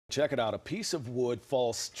Check it out. A piece of wood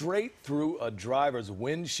falls straight through a driver's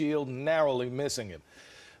windshield, narrowly missing him.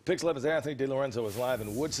 Pix 11's Anthony DiLorenzo is live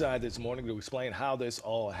in Woodside this morning to explain how this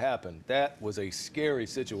all happened. That was a scary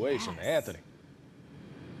situation. Yes. Anthony.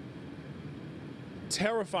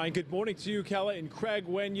 Terrifying. Good morning to you, Kella and Craig.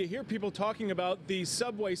 When you hear people talking about the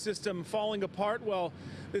subway system falling apart, well,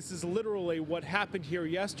 this is literally what happened here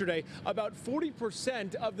yesterday. About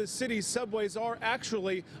 40% of the city's subways are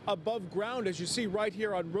actually above ground, as you see right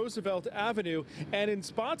here on Roosevelt Avenue. And in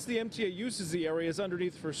spots, the MTA uses the areas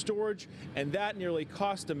underneath for storage, and that nearly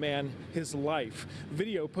cost a man his life.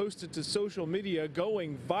 Video posted to social media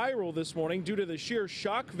going viral this morning due to the sheer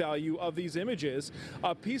shock value of these images.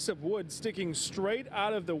 A piece of wood sticking straight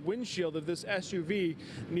out of the windshield of this SUV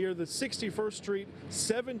near the 61st Street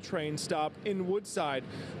 7 train stop in Woodside.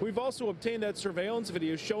 We've also obtained that surveillance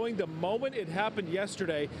video showing the moment it happened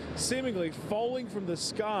yesterday, seemingly falling from the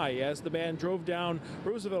sky as the man drove down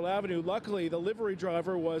Roosevelt Avenue. Luckily, the livery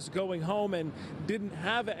driver was going home and didn't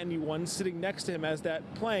have anyone sitting next to him as that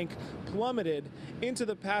plank plummeted into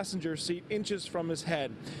the passenger seat inches from his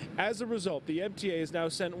head. As a result, the MTA has now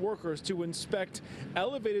sent workers to inspect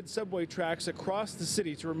elevated subway tracks across the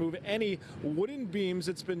city to remove any wooden beams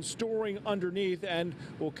it's been storing underneath, and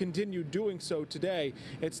will continue doing so today.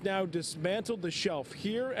 It's now dismantled the shelf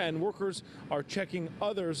here, and workers are checking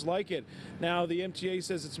others like it. Now, the MTA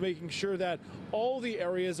says it's making sure that all the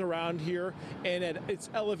areas around here and at its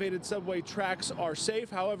elevated subway tracks are safe.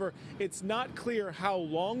 However, it's not clear how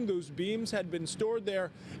long those beams had been stored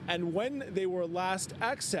there and when they were last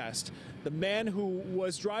accessed. The man who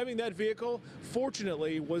was driving that vehicle,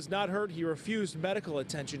 fortunately, was not hurt. He refused medical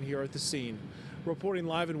attention here at the scene. Reporting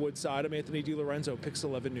live in Woodside, I'm Anthony DiLorenzo, Pix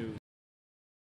 11 News.